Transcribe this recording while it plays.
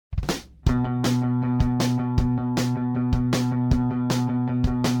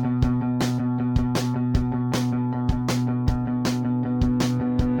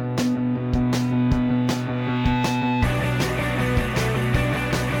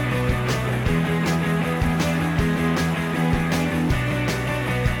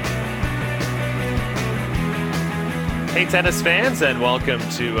Hey, tennis fans, and welcome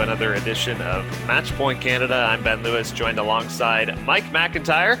to another edition of Matchpoint Canada. I'm Ben Lewis, joined alongside Mike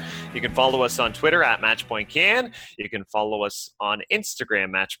McIntyre. You can follow us on Twitter at MatchpointCan. You can follow us on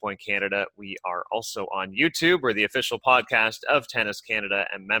Instagram, Matchpoint Canada. We are also on YouTube. We're the official podcast of Tennis Canada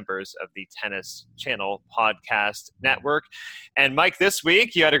and members of the Tennis Channel Podcast Network. And Mike, this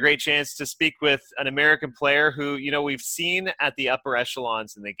week you had a great chance to speak with an American player who, we've seen at the upper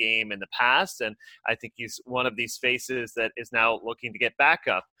echelons in the game in the past. And I think he's one of these faces that is now looking to get back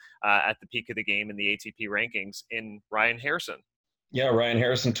up at the peak of the game in the ATP rankings in Ryan Harrison. Yeah, Ryan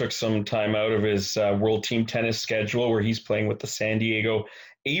Harrison took some time out of his World Team Tennis schedule where he's playing with the San Diego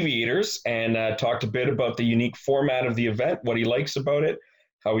Aviators and talked a bit about the unique format of the event, what he likes about it,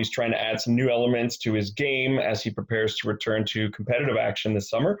 how he's trying to add some new elements to his game as he prepares to return to competitive action this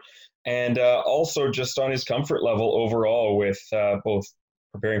summer, and also just on his comfort level overall with both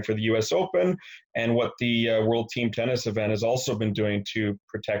preparing for the U.S. Open and what the World Team Tennis event has also been doing to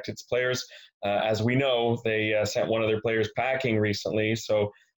protect its players. As we know, they sent one of their players packing recently,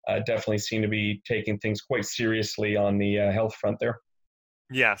 so definitely seem to be taking things quite seriously on the health front there.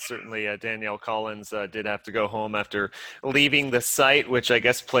 Yeah, certainly. Danielle Collins did have to go home after leaving the site, which I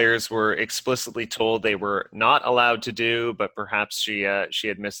guess players were explicitly told they were not allowed to do, but perhaps she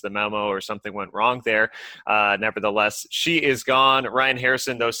had missed the memo or something went wrong there. Nevertheless, she is gone. Ryan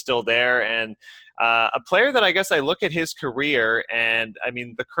Harrison, though, still there. And a player that I guess I look at his career, and I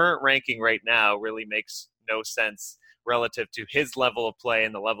mean, the current ranking right now really makes no sense relative to his level of play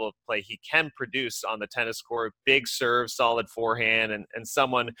and the level of play he can produce on the tennis court. Big serve, solid forehand, and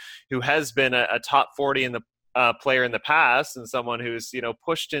someone who has been a top 40 in the player in the past, and someone who's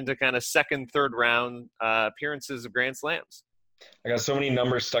pushed into kind of second, third round appearances of Grand Slams. I got so many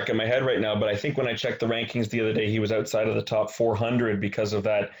numbers stuck in my head right now, but I think when I checked the rankings the other day, he was outside of the top 400 because of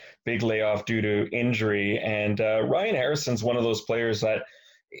that big layoff due to injury. And Ryan Harrison's one of those players that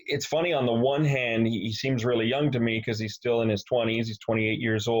it's funny. On the one hand, he seems really young to me because he's still in his 20s. He's 28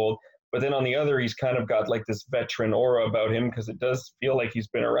 years old. But then on the other, he's kind of got like this veteran aura about him because it does feel like he's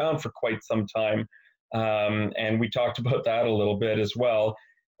been around for quite some time. And we talked about that a little bit as well.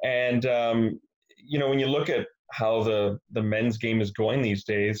 And, when you look at how the men's game is going these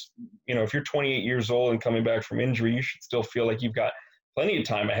days, if you're 28 years old and coming back from injury, you should still feel like you've got plenty of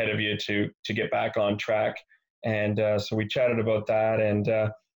time ahead of you to get back on track. And so we chatted about that. And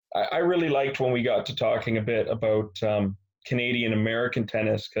I really liked when we got to talking a bit about Canadian-American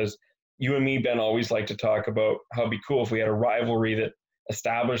tennis, because you and me, Ben, always like to talk about how it'd be cool if we had a rivalry that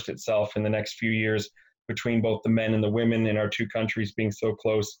established itself in the next few years between both the men and the women in our two countries being so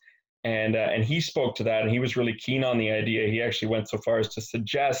close. And he spoke to that, and he was really keen on the idea. He actually went so far as to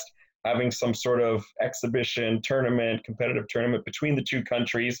suggest having some sort of exhibition tournament, competitive tournament between the two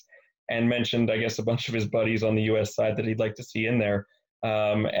countries, and mentioned, I guess, a bunch of his buddies on the U.S. side that he'd like to see in there.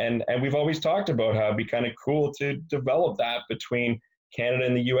 And we've always talked about how it'd be kind of cool to develop that between Canada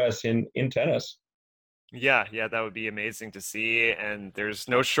and the U.S. in tennis. Yeah, that would be amazing to see. And there's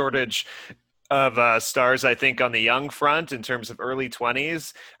no shortage of stars, I think, on the young front in terms of early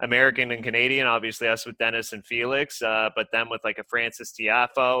 20s, American and Canadian, obviously us with Dennis and Felix, but then with like a Francis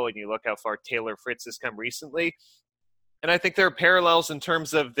Tiafoe, and you look how far Taylor Fritz has come recently. And I think there are parallels in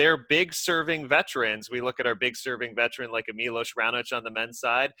terms of their big serving veterans. We look at our big serving veteran like a Milos Raonic on the men's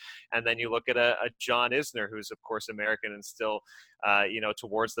side, and then you look at a John Isner, who's of course American and still,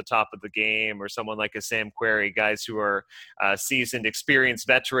 towards the top of the game, or someone like a Sam Querrey, guys who are seasoned, experienced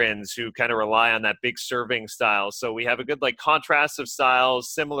veterans who kind of rely on that big serving style. So we have a good contrast of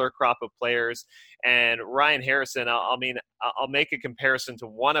styles, similar crop of players. And Ryan Harrison, I'll make a comparison to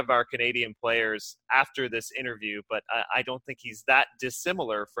one of our Canadian players after this interview, but I don't think he's that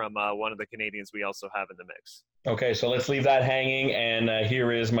dissimilar from one of the Canadians we also have in the mix. Okay, so let's leave that hanging, and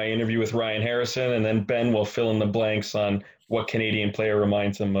here is my interview with Ryan Harrison, and then Ben will fill in the blanks on what Canadian player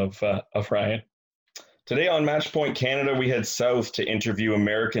reminds him of Ryan. Today on Matchpoint Canada, we head south to interview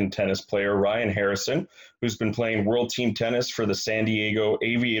American tennis player Ryan Harrison, who's been playing World Team Tennis for the San Diego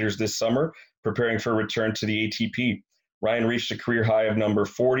Aviators this summer, preparing for a return to the ATP. Ryan reached a career high of number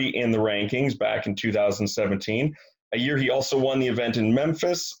 40 in the rankings back in 2017, a year he also won the event in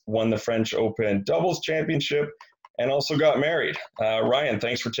Memphis, won the French Open Doubles Championship, and also got married. Ryan,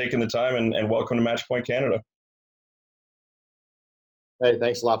 thanks for taking the time, and welcome to Matchpoint Canada. Hey,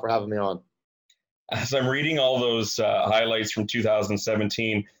 thanks a lot for having me on. As I'm reading all those highlights from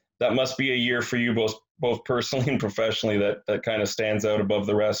 2017, that must be a year for you both personally and professionally that kind of stands out above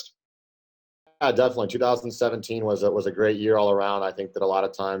the rest. Yeah, definitely. 2017 was a great year all around. I think that a lot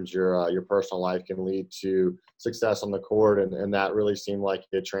of times your personal life can lead to success on the court, and that really seemed like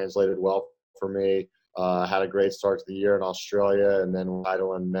it translated well for me. Had a great start to the year in Australia, and then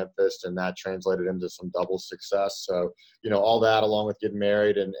title in Memphis, and that translated into some double success. So, all that along with getting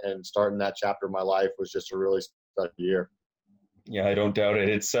married and starting that chapter of my life was just a really special year. Yeah, I don't doubt it.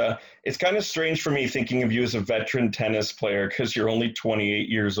 It's kind of strange for me thinking of you as a veteran tennis player because you're only 28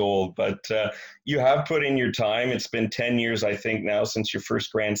 years old, but you have put in your time. It's been 10 years, I think, now since your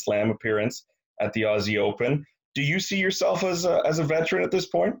first Grand Slam appearance at the Aussie Open. Do you see yourself as a veteran at this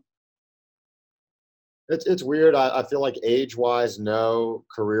point? It's weird. I feel like age-wise, no.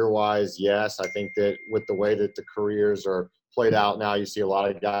 Career-wise, yes. I think that with the way that the careers are played out now, you see a lot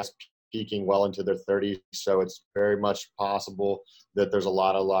of guys peaking well into their 30s. So it's very much possible that there's a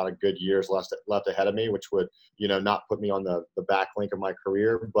lot of good years left ahead of me, which would, not put me on the back link of my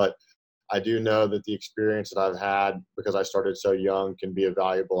career. But I do know that the experience that I've had because I started so young can be a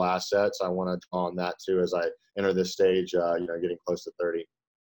valuable asset. So I want to draw on that too as I enter this stage, getting close to 30.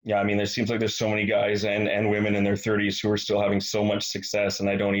 Yeah, I mean, there seems like there's so many guys and women in their 30s who are still having so much success. And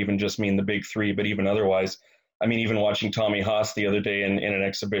I don't even just mean the big three, but even otherwise. I mean, even watching Tommy Haas the other day in an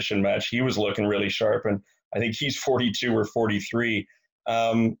exhibition match, he was looking really sharp. And I think he's 42 or 43.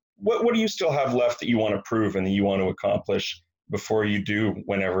 What do you still have left that you want to prove and that you want to accomplish before you do,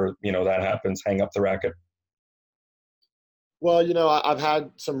 whenever, that happens, hang up the racket? Well, I've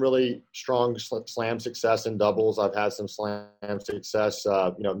had some really strong slam success in doubles. I've had some slam success,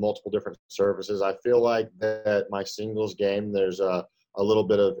 multiple different services. I feel like that my singles game, there's a little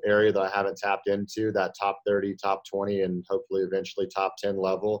bit of area that I haven't tapped into, that top 30, top 20, and hopefully eventually top 10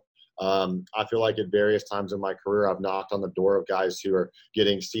 level. I feel like at various times in my career, I've knocked on the door of guys who are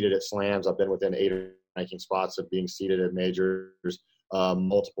getting seated at slams. I've been within 8 ranking spots of being seated at majors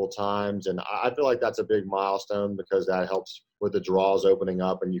multiple times. And I feel like that's a big milestone because that helps with the draws opening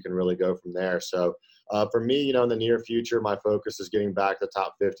up and you can really go from there. So for me, in the near future, my focus is getting back to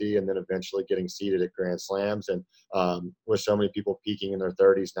top 50 and then eventually getting seated at Grand Slams. And with so many people peaking in their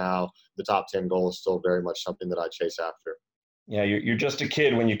 30s now, the top 10 goal is still very much something that I chase after. Yeah, you're just a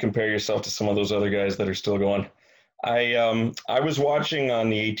kid when you compare yourself to some of those other guys that are still going. I was watching on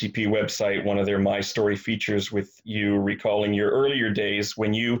the ATP website one of their My Story features with you recalling your earlier days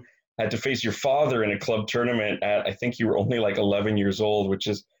when you had to face your father in a club tournament at, I think you were only like 11 years old, which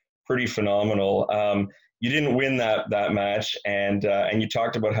is pretty phenomenal. You didn't win that match, and you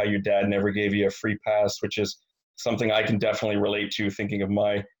talked about how your dad never gave you a free pass, which is something I can definitely relate to thinking of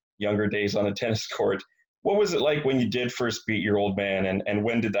my younger days on a tennis court. What was it like when you did first beat your old man, and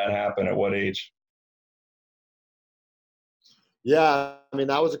when did that happen? At what age? Yeah, I mean,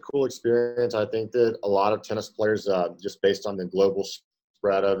 that was a cool experience. I think that a lot of tennis players, just based on the global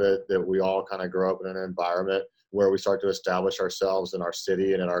spread of it, that we all kind of grow up in an environment where we start to establish ourselves in our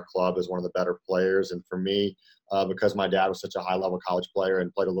city and in our club as one of the better players. And for me, because my dad was such a high-level college player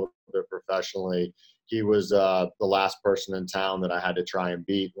and played a little bit professionally, he was the last person in town that I had to try and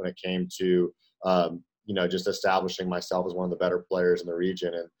beat when it came to, just establishing myself as one of the better players in the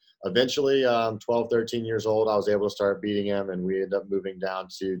region. And eventually, 12, 13 years old, I was able to start beating him, and we ended up moving down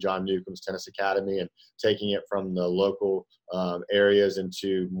to John Newcomb's Tennis Academy and taking it from the local areas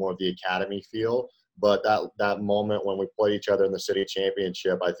into more of the academy feel. But that moment when we played each other in the city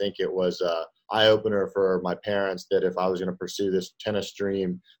championship, I think it was an eye-opener for my parents that if I was going to pursue this tennis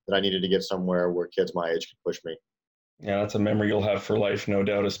dream, that I needed to get somewhere where kids my age could push me. Yeah, that's a memory you'll have for life, no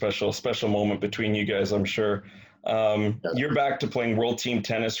doubt. A special moment between you guys, I'm sure. You're back to playing World Team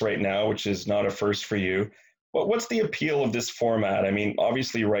Tennis right now, which is not a first for you. What's the appeal of this format? I mean,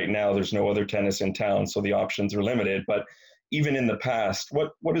 obviously right now there's no other tennis in town, so the options are limited. But even in the past,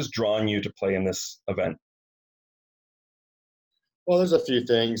 what has drawn you to play in this event? Well, there's a few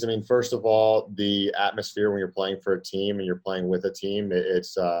things. I mean, first of all, the atmosphere when you're playing for a team and you're playing with a team,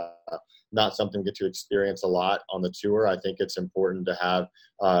 it's not something you get to experience a lot on the tour. I think it's important to have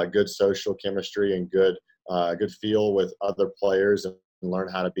good social chemistry and good feel with other players and learn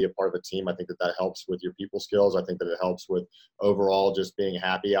how to be a part of a team. I think that helps with your people skills. I think that it helps with overall just being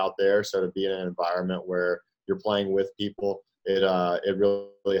happy out there. So to be in an environment where you're playing with people, it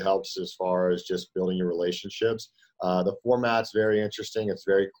really helps as far as just building your relationships. The format's very interesting. It's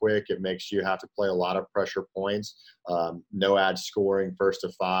very quick. It makes you have to play a lot of pressure points. No ad scoring, first to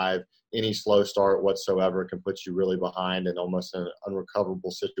 5. Any slow start whatsoever can put you really behind and almost in an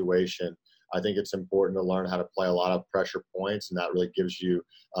unrecoverable situation. I think it's important to learn how to play a lot of pressure points, and that really gives you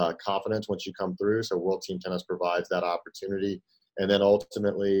confidence once you come through. So World Team Tennis provides that opportunity. And then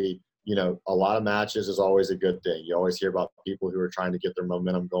ultimately, a lot of matches is always a good thing. You always hear about people who are trying to get their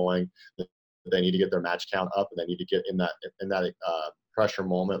momentum going. They need to get their match count up, and they need to get in that pressure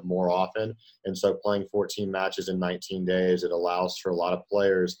moment more often. And so playing 14 matches in 19 days, it allows for a lot of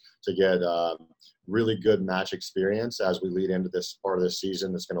players to get really good match experience as we lead into this part of the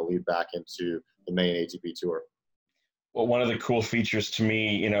season that's going to lead back into the main ATP Tour. Well, one of the cool features to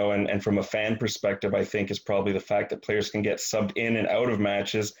me, you know, and from a fan perspective, I think is probably the fact that players can get subbed in and out of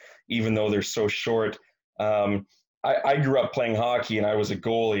matches, even though they're so short. I grew up playing hockey and I was a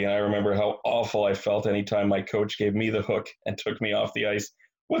goalie, and I remember how awful I felt anytime my coach gave me the hook and took me off the ice.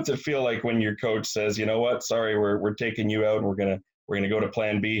 What's it feel like when your coach says, you know what, sorry, we're taking you out and we're gonna go to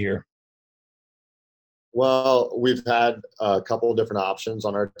plan B here? Well, we've had a couple of different options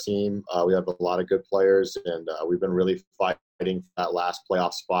on our team. We have a lot of good players, and we've been really fighting for that last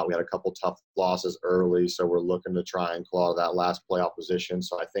playoff spot. We had a couple tough losses early, so we're looking to try and claw that last playoff position.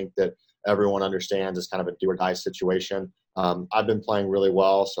 So I think that everyone understands it's kind of a do-or-die situation. I've been playing really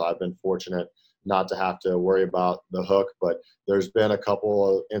well, so I've been fortunate not to have to worry about the hook. But there's been a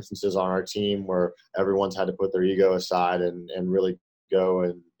couple of instances on our team where everyone's had to put their ego aside and really go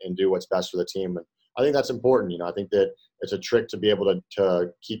and do what's best for the team. And I think that's important. You know, I think that it's a trick to be able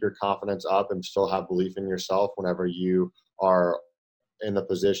to keep your confidence up and still have belief in yourself whenever you are in the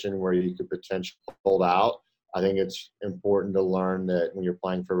position where you could potentially hold out. I think it's important to learn that when you're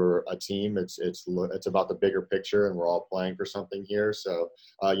playing for a team, it's about the bigger picture, and we're all playing for something here. So,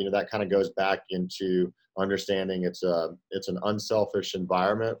 you know, that kind of goes back into understanding it's an unselfish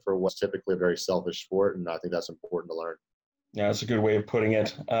environment for what's typically a very selfish sport, and I think that's important to learn. Yeah, that's a good way of putting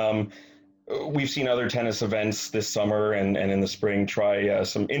it. We've seen other tennis events this summer and in the spring try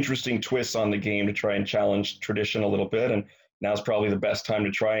some interesting twists on the game to try and challenge tradition a little bit. And now's probably the best time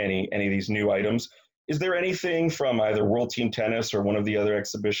to try any of these new items. Is there anything from either World Team Tennis or one of the other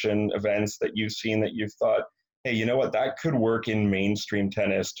exhibition events that you've seen that you've thought, hey, you know what, that could work in mainstream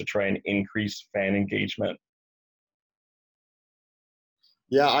tennis to try and increase fan engagement?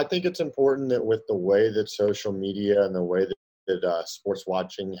 Yeah, I think it's important that with the way that social media and the way that sports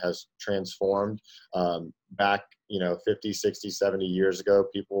watching has transformed, back, you know, 50, 60, 70 years ago,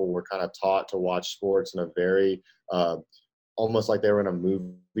 people were kind of taught to watch sports in a very almost like they were in a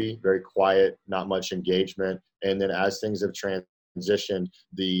movie, very quiet, not much engagement. And then as things have transitioned,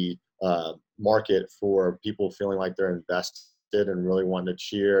 the market for people feeling like they're invested and really wanting to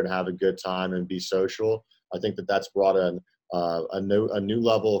cheer and have a good time and be social, I think that that's brought in a new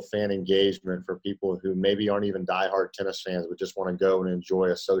level of fan engagement for people who maybe aren't even diehard tennis fans, but just want to go and enjoy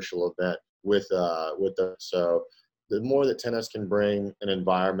a social event with them. So the more that tennis can bring an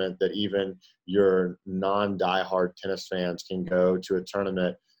environment that even your non-diehard tennis fans can go to a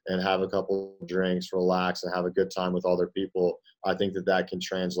tournament and have a couple of drinks, relax, and have a good time with all their people, I think that can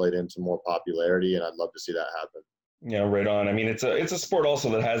translate into more popularity, and I'd love to see that happen. Yeah, right on. I mean, it's a sport also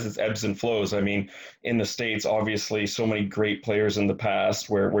that has its ebbs and flows. I mean, in the States, obviously, so many great players in the past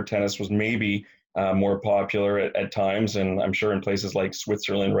where tennis was maybe more popular at times. And I'm sure in places like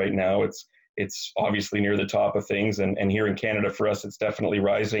Switzerland right now, it's obviously near the top of things. And here in Canada, for us, it's definitely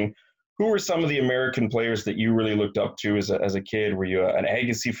rising. Who were some of the American players that you really looked up to as a kid? Were you an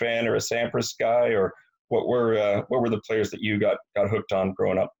Agassi fan or a Sampras guy? Or what were the players that you got hooked on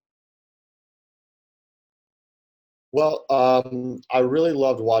growing up? Well, I really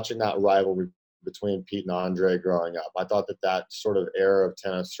loved watching that rivalry between Pete and Andre growing up. I thought that sort of era of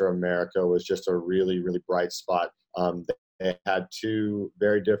tennis for America was just a really, really bright spot. They had two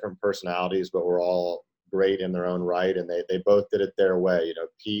very different personalities, but were all great in their own right, and they both did it their way. You know,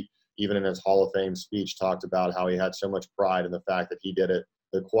 Pete, even in his Hall of Fame speech, talked about how he had so much pride in the fact that he did it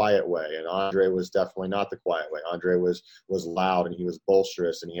the quiet way, and Andre was definitely not the quiet way. Andre was loud, and he was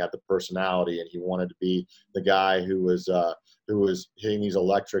boisterous, and he had the personality, and he wanted to be the guy who was hitting these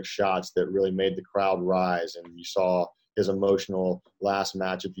electric shots that really made the crowd rise. And you saw his emotional last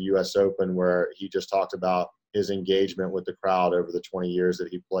match at the U.S. Open where he just talked about his engagement with the crowd over the 20 years that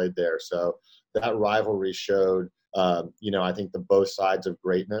he played there. So that rivalry showed, I think the both sides of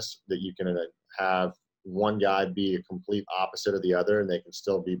greatness, that you can have one guy be a complete opposite of the other, and they can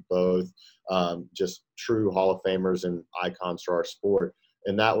still be both just true Hall of Famers and icons for our sport.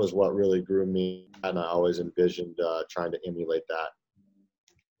 And that was what really grew me, and I always envisioned trying to emulate that.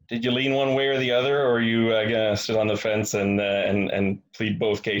 Did you lean one way or the other, or are you gonna sit on the fence and plead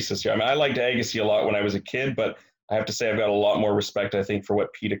both cases here? I mean, I liked Agassi a lot when I was a kid, but I have to say I've got a lot more respect, I think, for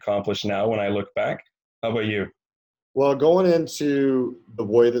what Pete accomplished now when I look back. How about you? Well, going into the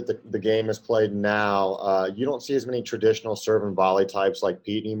way that the game is played now, you don't see as many traditional serve and volley types like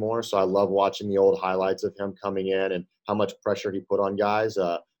Pete anymore. So I love watching the old highlights of him coming in and how much pressure he put on guys.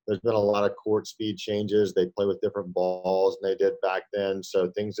 There's been a lot of court speed changes. They play with different balls than they did back then.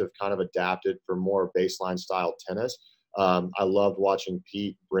 So things have kind of adapted for more baseline style tennis. I loved watching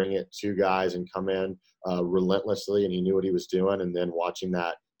Pete bring it to guys and come in relentlessly, and he knew what he was doing. And then watching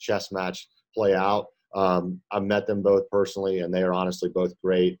that chess match play out. I met them both personally, and they are honestly both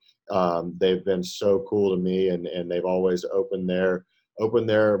great. They've been so cool to me, and they've always opened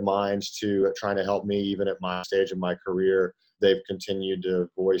their minds to trying to help me, even at my stage of my career. They've continued to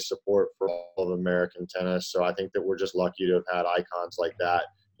voice support for all of American tennis. So I think that we're just lucky to have had icons like that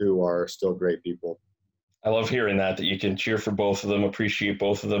who are still great people. I love hearing that you can cheer for both of them, appreciate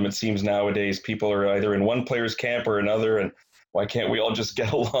both of them. It seems nowadays people are either in one player's camp or another, and why can't we all just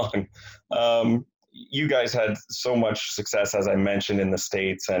get along? You guys had so much success, as I mentioned, in the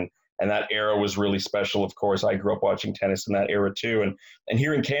States, and that era was really special. Of course, I grew up watching tennis in that era too. And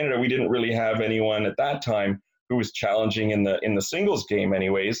here in Canada, we didn't really have anyone at that time who was challenging in the singles game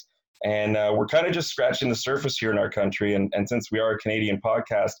anyways. And we're kind of just scratching the surface here in our country. And since we are a Canadian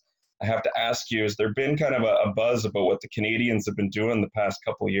podcast, I have to ask you, has there been kind of a buzz about what the Canadians have been doing the past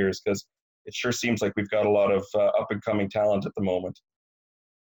couple of years? Because it sure seems like we've got a lot of up-and-coming talent at the moment.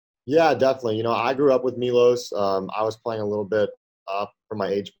 Yeah, definitely. I grew up with Milos. I was playing a little bit up from my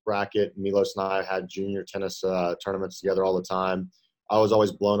age bracket. Milos and I had junior tennis tournaments together all the time. I was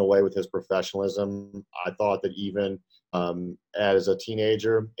always blown away with his professionalism. I thought that even as a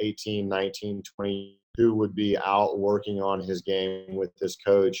teenager, 18, 19, 20, who would be out working on his game with his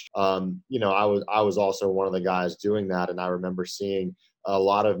coach. I was also one of the guys doing that, and I remember seeing a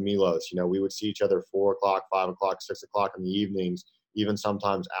lot of Milos. We would see each other 4 o'clock, 5 o'clock, 6 o'clock in the evenings, even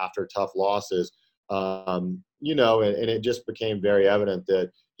sometimes after tough losses. And it just became very evident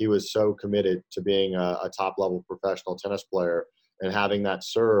that he was so committed to being a top-level professional tennis player, and having that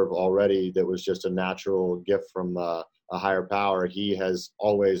serve already that was just a natural gift from a higher power. He has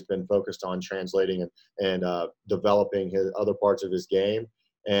always been focused on translating and developing his other parts of his game,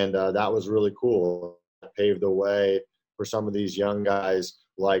 and that was really cool. It paved the way for some of these young guys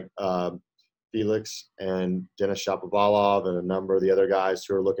like Felix and Denis Shapovalov and a number of the other guys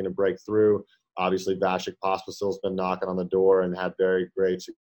who are looking to break through. Obviously, Vasek Pospisil's been knocking on the door and had very great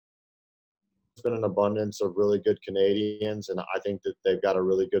success. It's been an abundance of really good Canadians, and I think that they've got a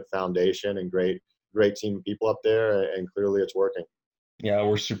really good foundation and great team of people up there, and clearly it's working. Yeah,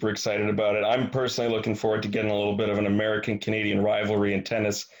 we're super excited about it. I'm personally looking forward to getting a little bit of an American-Canadian rivalry in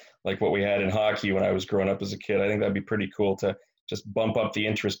tennis, like what we had in hockey when I was growing up as a kid. I think that'd be pretty cool to just bump up the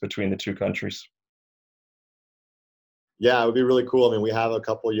interest between the two countries. Yeah, it would be really cool. I mean, we have a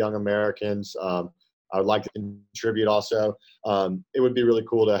couple of young Americans. I would like to contribute also. It would be really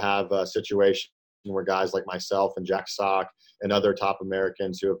cool to have a situation where guys like myself and Jack Sock and other top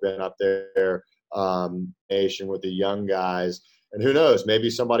Americans who have been up there nation with the young guys. And who knows, maybe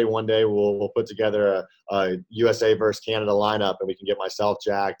somebody one day will put together a USA versus Canada lineup, and we can get myself,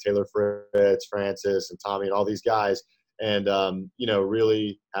 Jack, Taylor Fritz, Francis, and Tommy, and all these guys, and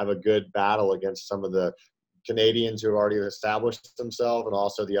really have a good battle against some of the Canadians who have already established themselves, and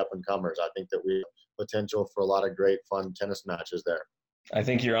also the up-and-comers. I think that we have potential for a lot of great, fun tennis matches there. I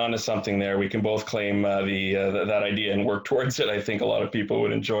think you're onto something there. We can both claim that idea and work towards it. I think a lot of people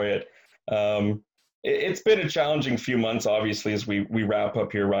would enjoy it. It's been a challenging few months, obviously, as we wrap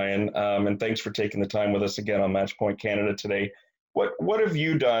up here, Ryan. And thanks for taking the time with us again on Matchpoint Canada today. What have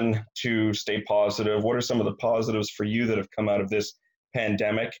you done to stay positive? What are some of the positives for you that have come out of this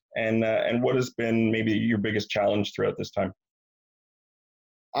pandemic? And what has been maybe your biggest challenge throughout this time?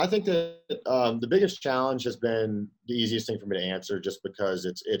 I think that the biggest challenge has been the easiest thing for me to answer, just because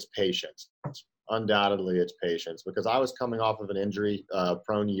it's patience. Undoubtedly, it's patience, because I was coming off of an injury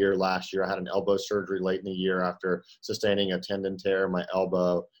prone year last year. I had an elbow surgery late in the year after sustaining a tendon tear in my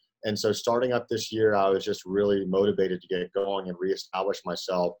elbow. And so starting up this year, I was just really motivated to get going and reestablish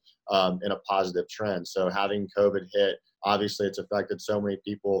myself in a positive trend. So having COVID hit, obviously it's affected so many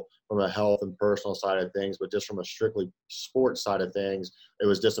people from a health and personal side of things, but just from a strictly sports side of things, it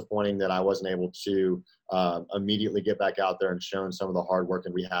was disappointing that I wasn't able to immediately get back out there and shown some of the hard work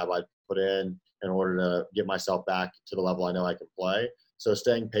and rehab I put in order to get myself back to the level I know I can play. So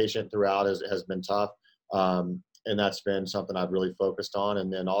staying patient throughout has been tough. And that's been something I've really focused on.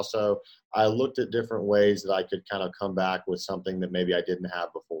 And then also I looked at different ways that I could kind of come back with something that maybe I didn't have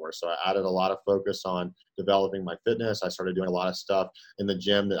before. So I added a lot of focus on developing my fitness. I started doing a lot of stuff in the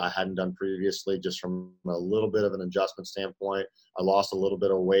gym that I hadn't done previously, just from a little bit of an adjustment standpoint. I lost a little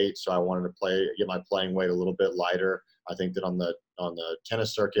bit of weight, so I wanted to get my playing weight a little bit lighter. I think that on the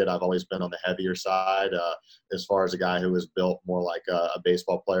tennis circuit, I've always been on the heavier side as far as a guy who was built more like a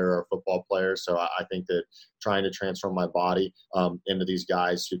baseball player or a football player. So I think that trying to transform my body into these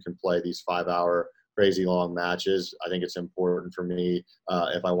guys who can play these 5-hour crazy long matches. I think it's important for me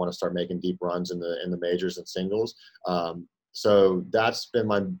if I want to start making deep runs in the majors and singles. So that's been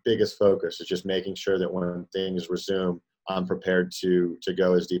my biggest focus, is just making sure that when things resume, I'm prepared to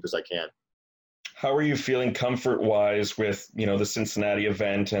go as deep as I can. How are you feeling comfort-wise with, the Cincinnati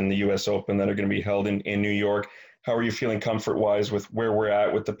event and the U.S. Open that are going to be held in New York? How are you feeling comfort-wise with where we're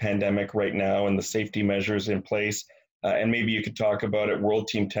at with the pandemic right now and the safety measures in place? And maybe you could talk about at World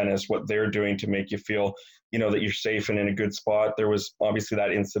Team Tennis, what they're doing to make you feel, that you're safe and in a good spot. There was obviously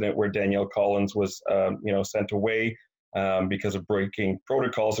that incident where Danielle Collins was, sent away because of breaking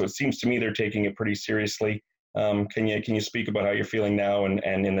protocol. So it seems to me they're taking it pretty seriously. Can you speak about how you're feeling now and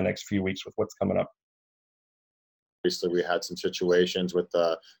in the next few weeks with what's coming up? Obviously, we had some situations with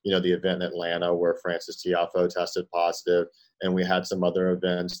the event in Atlanta where Frances Tiafoe tested positive, and we had some other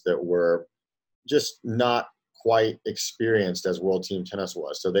events that were just not quite experienced as World Team Tennis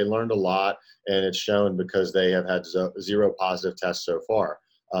was. So they learned a lot, and it's shown because they have had zero positive tests so far.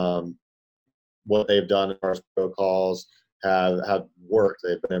 What they've done as far as protocols have worked.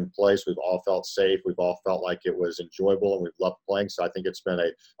 They've been in place. We've all felt safe. We've all felt like it was enjoyable, and we've loved playing. So I think it's been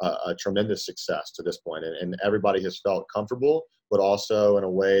a tremendous success to this point. And everybody has felt comfortable, but also in a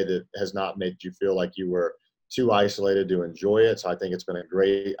way that has not made you feel like you were too isolated to enjoy it. So I think it's been a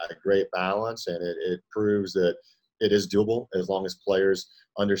great balance, and it proves that it is doable as long as players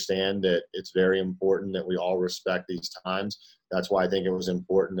understand that it's very important that we all respect these times. That's why I think it was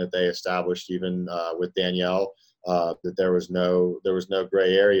important that they established, even with Danielle, that there was no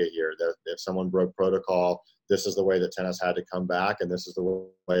gray area here. That if someone broke protocol, this is the way that tennis had to come back, and this is the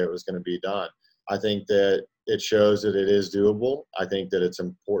way it was going to be done. I think that it shows that it is doable. I think that it's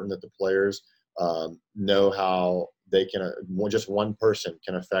important that the players know how they can, just one person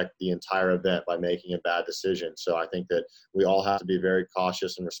can affect the entire event by making a bad decision. So I think that we all have to be very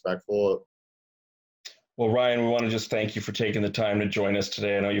cautious and respectful. Well, Ryan, we want to just thank you for taking the time to join us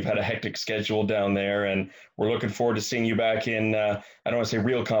today. I know you've had a hectic schedule down there, and we're looking forward to seeing you back in, I don't want to say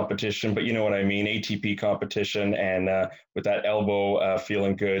real competition, but you know what I mean, ATP competition, and with that elbow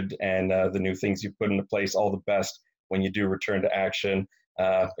feeling good and the new things you've put into place. All the best when you do return to action,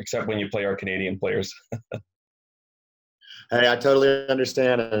 except when you play our Canadian players. Hey, I totally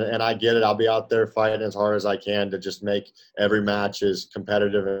understand, and I get it. I'll be out there fighting as hard as I can to just make every match as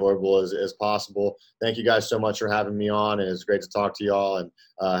competitive and enjoyable as possible. Thank you guys so much for having me on, and it's great to talk to y'all, and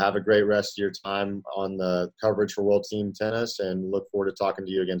have a great rest of your time on the coverage for World Team Tennis, and look forward to talking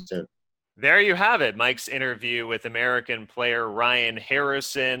to you again soon. There you have it, Mike's interview with American player Ryan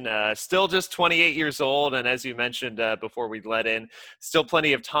Harrison, still just 28 years old. And as you mentioned before we let in, still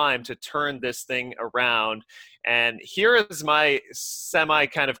plenty of time to turn this thing around. And here is my semi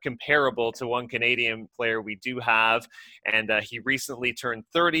kind of comparable to one Canadian player we do have. And he recently turned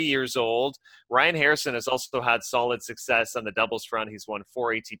 30 years old. Ryan Harrison has also had solid success on the doubles front. He's won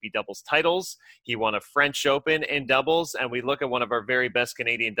 4 ATP doubles titles. He won a French Open in doubles. And we look at one of our very best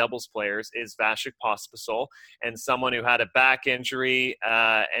Canadian doubles players is Vasek Pospisil, and someone who had a back injury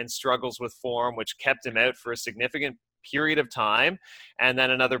and struggles with form, which kept him out for a significant period of time. And then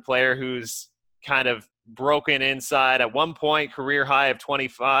another player who's kind of broken inside at one point, career high of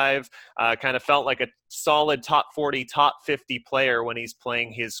 25, kind of felt like a solid top 40, top 50 player when he's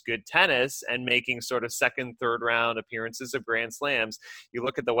playing his good tennis and making sort of second, third round appearances of Grand Slams. You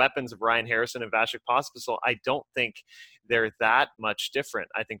look at the weapons of Ryan Harrison and Vasek Pospisil, I don't think they're that much different.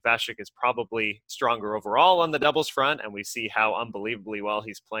 I think Vasek is probably stronger overall on the doubles front, and we see how unbelievably well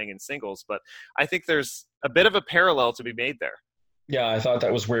he's playing in singles, but I think there's a bit of a parallel to be made there. Yeah, I thought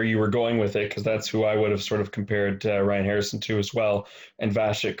that was where you were going with it, because that's who I would have sort of compared Ryan Harrison to as well. And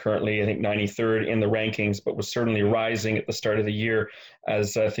Vasek currently, I think, 93rd in the rankings, but was certainly rising at the start of the year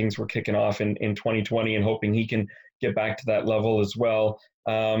as things were kicking off in 2020, and hoping he can get back to that level as well.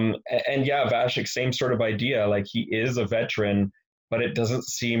 And yeah, Vasek, same sort of idea. Like, he is a veteran, but it doesn't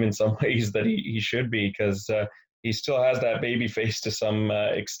seem in some ways that he should be, because he still has that baby face to some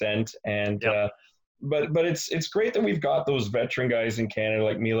extent. And yep. But it's great that we've got those veteran guys in Canada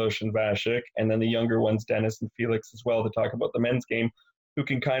like Milos and Vasek, and then the younger ones, Dennis and Felix as well, to talk about the men's game, who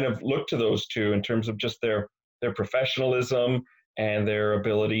can kind of look to those two in terms of just their professionalism and their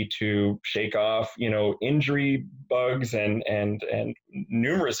ability to shake off, injury bugs and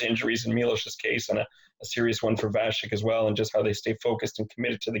numerous injuries in Milos's case, and a serious one for Vasek as well, and just how they stay focused and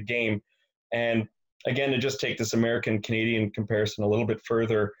committed to the game. And again, to just take this American-Canadian comparison a little bit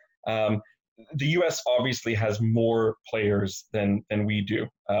further, the U.S. obviously has more players than we do.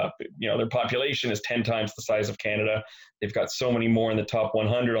 Their population is 10 times the size of Canada. They've got so many more in the top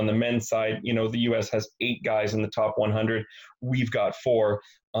 100. On the men's side, the U.S. has 8 guys in the top 100. We've got 4.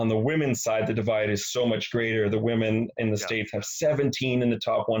 On the women's side, the divide is so much greater. The women in the States have 17 in the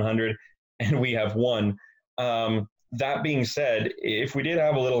top 100, and we have 1. That being said, if we did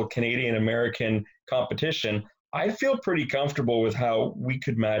have a little Canadian-American competition, I feel pretty comfortable with how we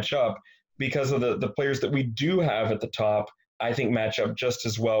could match up, because of the players that we do have at the top, I think match up just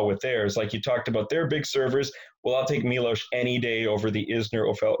as well with theirs. Like you talked about their big servers. Well, I'll take Milos any day over the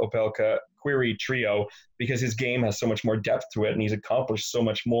Isner, Opelka, Query trio, because his game has so much more depth to it, and he's accomplished so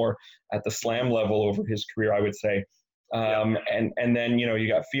much more at the slam level over his career, I would say. And then, you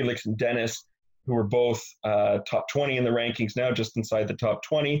got Felix and Dennis, who are both top 20 in the rankings now, just inside the top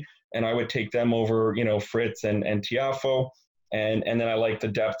 20. And I would take them over, Fritz and Tiafoe. And then I like the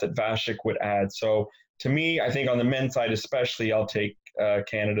depth that Vasek would add. So to me, I think on the men's side especially, I'll take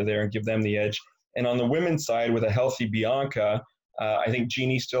Canada there and give them the edge. And on the women's side, with a healthy Bianca, I think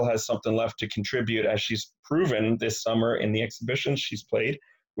Jeannie still has something left to contribute, as she's proven this summer in the exhibitions she's played,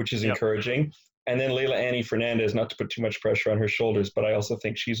 which is encouraging. And then Leila Annie Fernandez, not to put too much pressure on her shoulders, but I also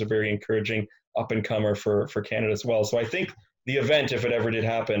think she's a very encouraging up-and-comer for Canada as well. So I think the event, if it ever did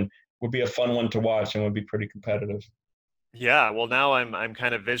happen, would be a fun one to watch and would be pretty competitive. Yeah, well, now I'm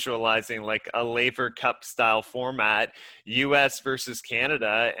kind of visualizing like a Laver Cup style format, U.S. versus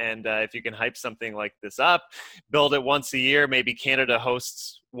Canada, and if you can hype something like this up, build it once a year. Maybe Canada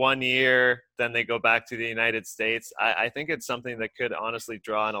hosts 1 year, then they go back to the United States. I think it's something that could honestly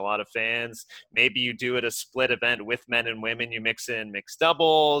draw in a lot of fans. Maybe you do it a split event with men and women. You mix in mixed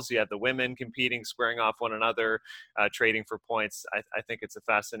doubles. You have the women competing, squaring off one another, trading for points. I think it's a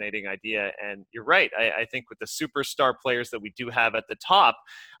fascinating idea. And you're right. I think with the superstar players that we do have at the top,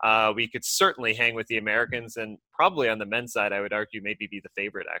 we could certainly hang with the Americans, and probably on the men's side, I would argue maybe be the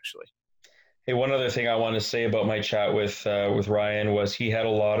favorite, actually. Hey, one other thing I want to say about my chat with Ryan was he had a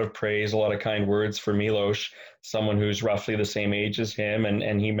lot of praise, a lot of kind words for Milos, someone who's roughly the same age as him,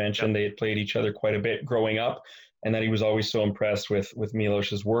 and he mentioned they had played each other quite a bit growing up, and that he was always so impressed with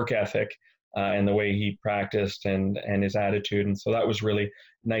Milos's work ethic and the way he practiced and his attitude, and so that was really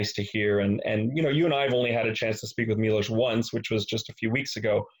nice to hear. And you and I have only had a chance to speak with Milos once, which was just a few weeks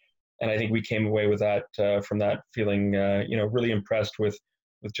ago, and I think we came away with that from that feeling really impressed with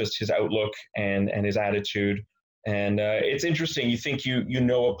just his outlook and his attitude. And it's interesting. You think you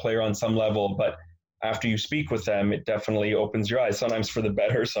know a player on some level, but after you speak with them, it definitely opens your eyes, sometimes for the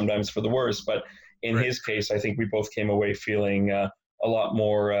better, sometimes for the worse. But in his case, I think we both came away feeling a lot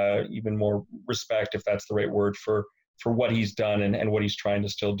more, even more respect, if that's the right word, for what he's done and what he's trying to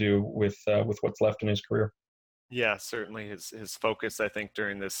still do with what's left in his career. Yeah, certainly his focus, I think,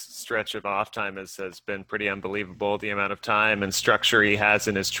 during this stretch of off time has been pretty unbelievable. The amount of time and structure he has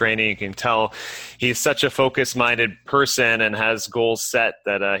in his training, you can tell he's such a focus-minded person and has goals set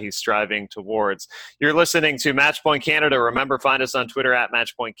that he's striving towards. You're listening to Matchpoint Canada. Remember, find us on Twitter at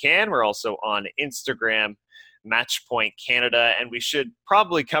MatchpointCan. We're also on Instagram, Matchpoint Canada, and we should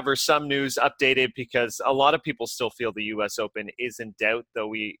probably cover some news updated because a lot of people still feel the U.S. Open is in doubt, though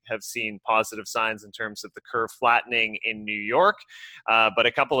we have seen positive signs in terms of the curve flattening in New York. But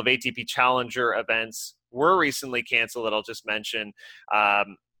a couple of ATP Challenger events were recently canceled that I'll just mention.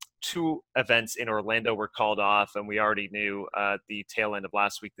 2 events in Orlando were called off, and we already knew the tail end of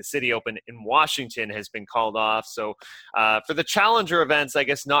last week. The City Open in Washington has been called off. So for the Challenger events, I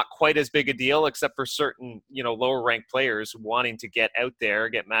guess not quite as big a deal, except for certain, lower ranked players wanting to get out there,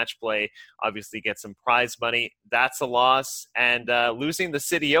 get match play, obviously get some prize money. That's a loss. And losing the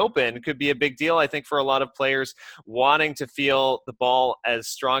City Open could be a big deal, I think, for a lot of players wanting to feel the ball as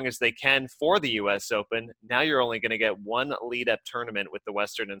strong as they can for the U.S. Open. Now you're only going to get one lead-up tournament with the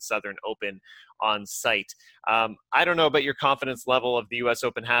Western and Southern Open on site. I don't know about your confidence level of the U.S.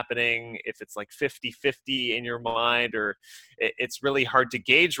 Open happening, if it's like 50-50 in your mind, or it's really hard to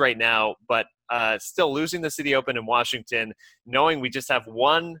gauge right now, but still losing the City Open in Washington, knowing we just have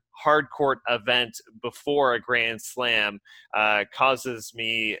one hard court event before a Grand Slam causes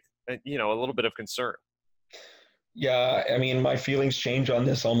me, a little bit of concern. Yeah, I mean, my feelings change on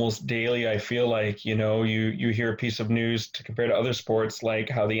this almost daily. I feel like, you hear a piece of news to compare to other sports, like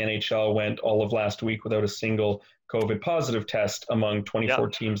how the NHL went all of last week without a single COVID positive test among 24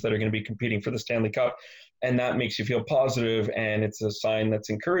 teams that are going to be competing for the Stanley Cup. And that makes you feel positive, and it's a sign that's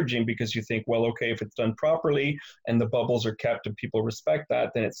encouraging because you think, well, okay, if it's done properly and the bubbles are kept and people respect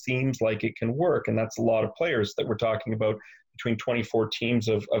that, then it seems like it can work. And that's a lot of players that we're talking about, between 24 teams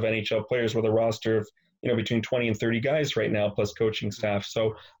of NHL players with a roster of between 20 and 30 guys right now, plus coaching staff.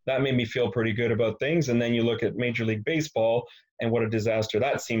 So that made me feel pretty good about things. And then you look at Major League Baseball and what a disaster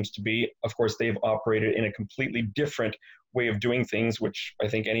that seems to be. Of course, they've operated in a completely different way of doing things, which I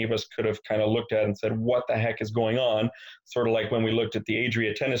think any of us could have kind of looked at and said, what the heck is going on? Sort of like when we looked at the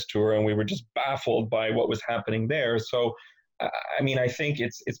Adria Tennis Tour and we were just baffled by what was happening there. So, I mean, I think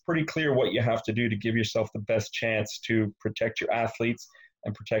it's pretty clear what you have to do to give yourself the best chance to protect your athletes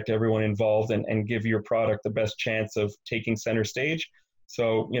and protect everyone involved and give your product the best chance of taking center stage.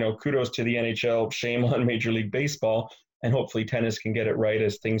 So, kudos to the NHL, shame on Major League Baseball, and hopefully tennis can get it right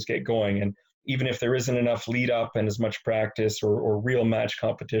as things get going. And even if there isn't enough lead up and as much practice or real match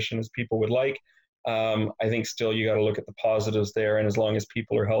competition as people would like, I think still you got to look at the positives there. And as long as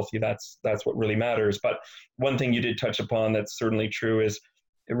people are healthy, that's what really matters. But one thing you did touch upon that's certainly true is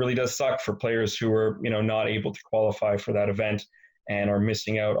it really does suck for players who are, not able to qualify for that event and are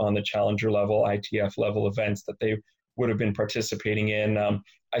missing out on the challenger level, ITF level events that they would have been participating in.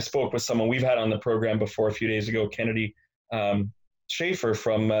 I spoke with someone we've had on the program before a few days ago, Kennedy Schaefer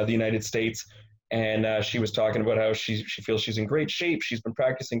from the United States. And she was talking about how she feels she's in great shape. She's been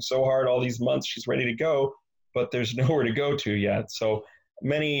practicing so hard all these months. She's ready to go, but there's nowhere to go to yet. So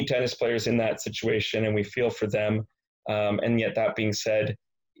many tennis players in that situation, and we feel for them. And yet that being said,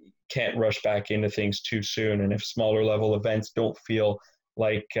 can't rush back into things too soon. And if smaller level events don't feel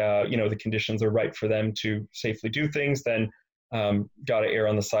like, the conditions are right for them to safely do things, then got to err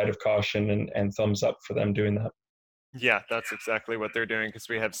on the side of caution and thumbs up for them doing that. Yeah, that's exactly what they're doing, because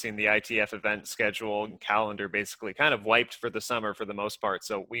we have seen the ITF event schedule and calendar basically kind of wiped for the summer for the most part.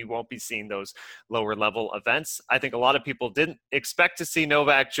 So we won't be seeing those lower level events. I think a lot of people didn't expect to see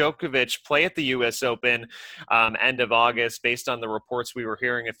Novak Djokovic play at the US Open end of August based on the reports we were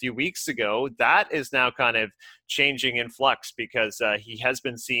hearing a few weeks ago. That is now kind of changing in flux because he has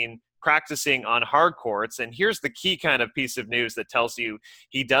been seen practicing on hard courts. And here's the key kind of piece of news that tells you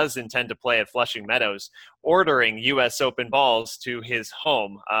he does intend to play at Flushing Meadows. Ordering US Open balls to his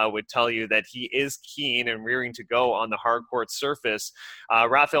home would tell you that he is keen and rearing to go on the hard court surface.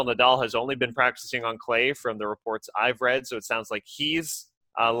 Rafael Nadal has only been practicing on clay from the reports I've read, so it sounds like he's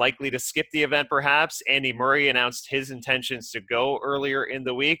likely to skip the event perhaps. Andy Murray announced his intentions to go earlier in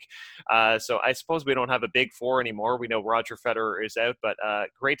the week. So I suppose we don't have a big four anymore. We know Roger Federer is out, but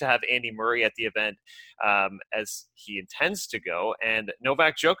great to have Andy Murray at the event as he intends to go. And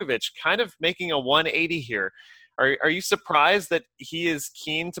Novak Djokovic kind of making a 180 here. Are you surprised that he is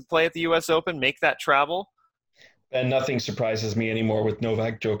keen to play at the US Open, make that travel? And nothing surprises me anymore with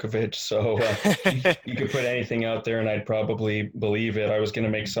Novak Djokovic. So you could put anything out there and I'd probably believe it. I was going to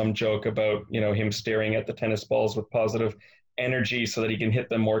make some joke about, him staring at the tennis balls with positive energy so that he can hit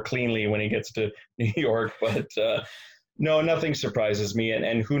them more cleanly when he gets to New York. But no, nothing surprises me.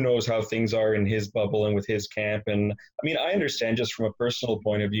 And who knows how things are in his bubble and with his camp. And I mean, I understand just from a personal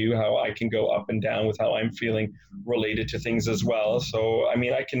point of view how I can go up and down with how I'm feeling related to things as well. So, I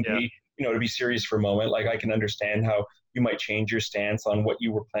mean, I can be, to be serious for a moment, like I can understand how you might change your stance on what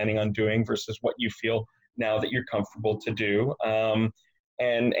you were planning on doing versus what you feel now that you're comfortable to do.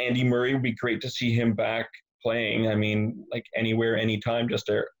 And Andy Murray would be great to see him back playing. I mean, like anywhere, anytime, just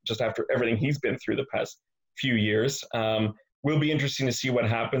after everything he's been through the past few years. Will be interesting to see what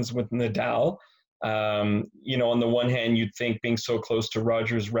happens with Nadal. On the one hand, you'd think being so close to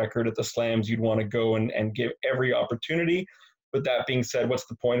Roger's record at the Slams, you'd want to go and give every opportunity. But that being said, what's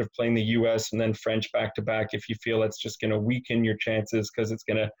the point of playing the U.S. and then French back-to-back if you feel that's just going to weaken your chances because it's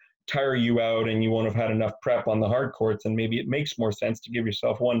going to tire you out and you won't have had enough prep on the hard courts? And maybe it makes more sense to give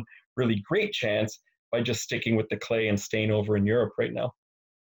yourself one really great chance by just sticking with the clay and staying over in Europe right now.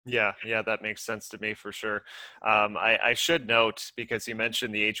 Yeah, that makes sense to me for sure. I should note, because you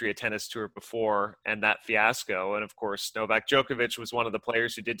mentioned the Adria Tennis Tour before and that fiasco, and of course, Novak Djokovic was one of the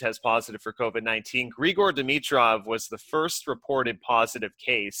players who did test positive for COVID-19. Grigor Dimitrov was the first reported positive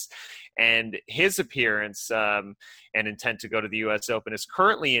case, and his appearance and intent to go to the U.S. Open is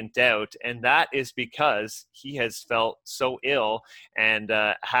currently in doubt, and that is because he has felt so ill and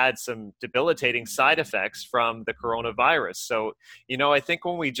had some debilitating side effects from the coronavirus. So, I think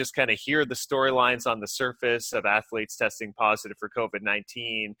when we just kind of hear the storylines on the surface of athletes testing positive for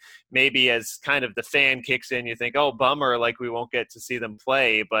COVID-19, maybe as kind of the fan kicks in, you think, oh, bummer, like we won't get to see them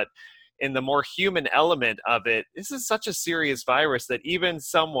play. But in the more human element of it, this is such a serious virus that even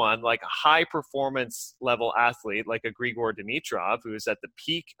someone like a high performance level athlete like a Grigor Dimitrov, who is at the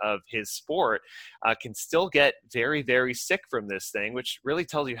peak of his sport, can still get very, very sick from this thing, which really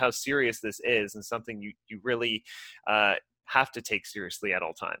tells you how serious this is and something you really have to take seriously at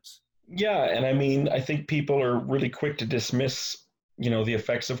all times. Yeah, and I mean, I think people are really quick to dismiss the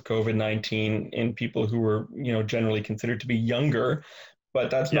effects of COVID-19 in people who were, generally considered to be younger, but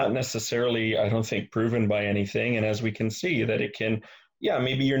that's Yeah. not necessarily, I don't think, proven by anything. And as we can see, that it can, yeah,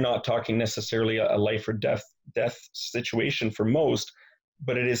 maybe you're not talking necessarily a life or death situation for most,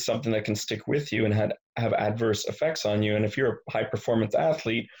 but it is something that can stick with you and have adverse effects on you. And if you're a high performance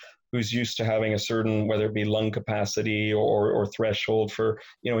athlete who's used to having a certain, whether it be lung capacity or threshold for,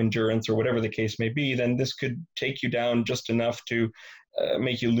 endurance or whatever the case may be, then this could take you down just enough to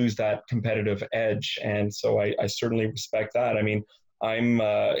make you lose that competitive edge. And so I certainly respect that. I mean, I'm,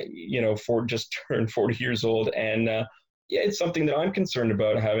 just turned 40 years old, and yeah, it's something that I'm concerned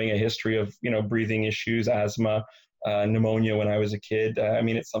about, having a history of, breathing issues, asthma, pneumonia when I was a kid. I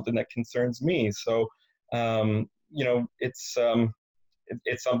mean, it's something that concerns me. So,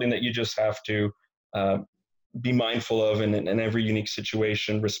 it's something that you just have to be mindful of, and in every unique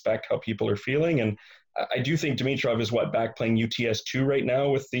situation, respect how people are feeling. And I do think Dimitrov is back playing UTS2 right now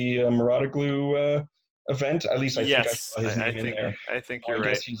with the Muratoglu event. At least I think I saw his name in there. I think you're I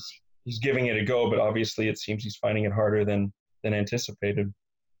right. guess he's giving it a go, but obviously it seems he's finding it harder than anticipated.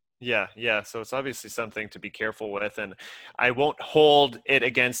 Yeah. So it's obviously something to be careful with. And I won't hold it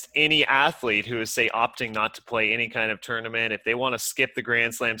against any athlete who is, say, opting not to play any kind of tournament. If they want to skip the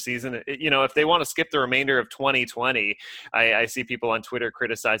Grand Slam season, if they want to skip the remainder of 2020, I see people on Twitter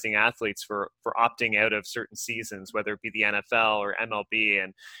criticizing athletes for opting out of certain seasons, whether it be the NFL or MLB.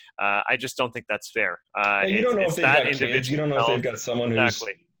 And I just don't think that's fair. You don't know if they've got kids. You don't know if they've got someone who's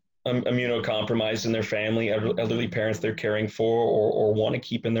exactly immunocompromised in their family, elderly parents they're caring for, or want to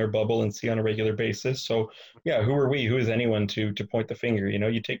keep in their bubble and see on a regular basis. So yeah, who are we? Who is anyone to point the finger?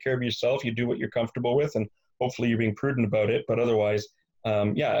 You take care of yourself, you do what you're comfortable with, and hopefully you're being prudent about it. But otherwise,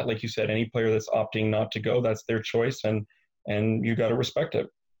 yeah, like you said, any player that's opting not to go, that's their choice, and you got to respect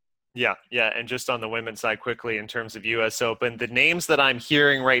it. Yeah. And just on the women's side quickly, in terms of U.S. Open, the names that I'm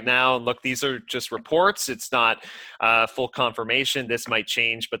hearing right now, look, these are just reports. It's not full confirmation. This might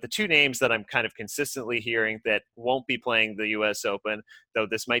change. But the two names that I'm kind of consistently hearing that won't be playing the U.S. Open, though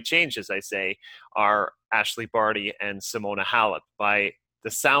this might change, as I say, are Ashleigh Barty and Simona Halep. By the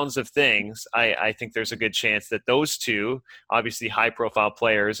sounds of things, I think there's a good chance that those two, obviously high-profile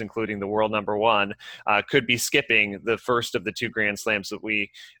players, including the world number one, could be skipping the first of the two Grand Slams that we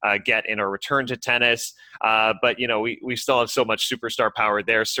get in our return to tennis. But, we still have so much superstar power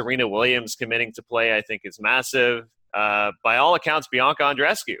there. Serena Williams committing to play, I think, is massive. By all accounts, Bianca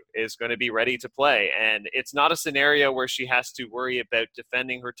Andreescu is going to be ready to play. And it's not a scenario where she has to worry about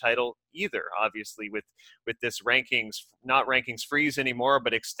defending her title either, obviously, with this not rankings freeze anymore,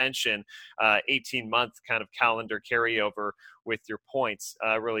 but extension, 18-month kind of calendar carryover with your points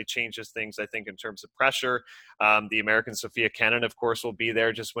really changes things, I think, in terms of pressure. The American Sophia Kenin, of course, will be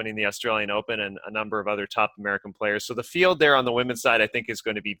there, just winning the Australian Open, and a number of other top American players. So the field there on the women's side, I think, is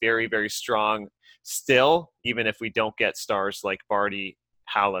going to be very, very strong still, even if we don't get stars like Barty,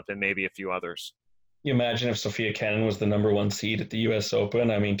 Halep, and maybe a few others. You imagine if Sophia Kenin was the number one seed at the U.S.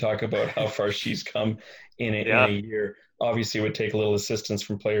 Open. I mean, talk about how far she's come in a year. Obviously, it would take a little assistance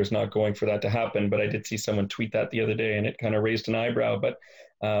from players not going for that to happen, but I did see someone tweet that the other day, and it kind of raised an eyebrow. But,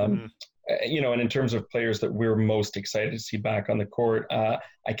 and in terms of players that we're most excited to see back on the court,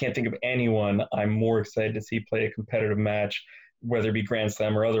 I can't think of anyone I'm more excited to see play a competitive match, whether it be Grand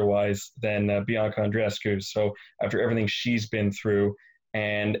Slam or otherwise, than Bianca Andreescu. So after everything she's been through,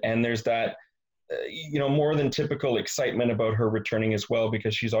 and there's that, more than typical excitement about her returning as well,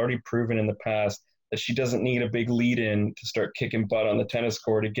 because she's already proven in the past that she doesn't need a big lead in to start kicking butt on the tennis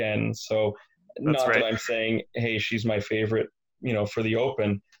court again. So that I'm saying, hey, she's my favorite, for the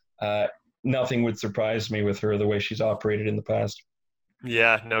Open. Nothing would surprise me with her, the way she's operated in the past.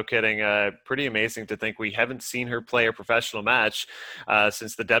 Yeah, no kidding. Pretty amazing to think we haven't seen her play a professional match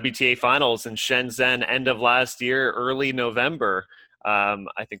since the WTA finals in Shenzhen end of last year, early November.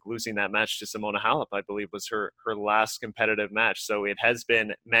 I think losing that match to Simona Halep, I believe, was her last competitive match. So it has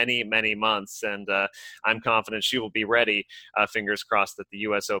been many, many months, and I'm confident she will be ready. Fingers crossed that the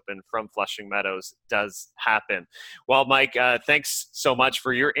U.S. Open from Flushing Meadows does happen. Well, Mike, thanks so much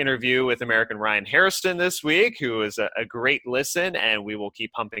for your interview with American Ryan Hairston this week, who is a great listen, and we will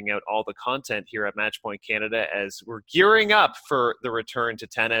keep pumping out all the content here at Matchpoint Canada as we're gearing up for the return to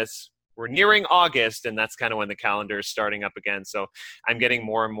tennis. We're nearing August, and that's kind of when the calendar is starting up again. So I'm getting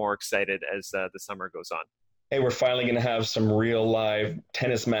more and more excited as the summer goes on. Hey, we're finally going to have some real live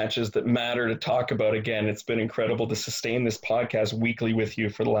tennis matches that matter to talk about again. It's been incredible to sustain this podcast weekly with you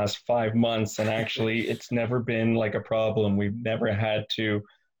for the last 5 months. And actually, it's never been like a problem. We've never had to,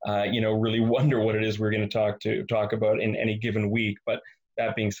 really wonder what it is we're going to talk about in any given week. But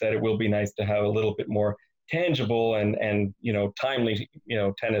that being said, it will be nice to have a little bit more tangible and timely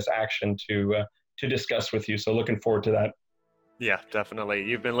tennis action to discuss with you. So looking forward to that. Yeah, definitely.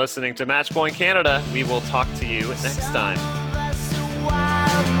 You've been listening to Match Point Canada. We will talk to you next time.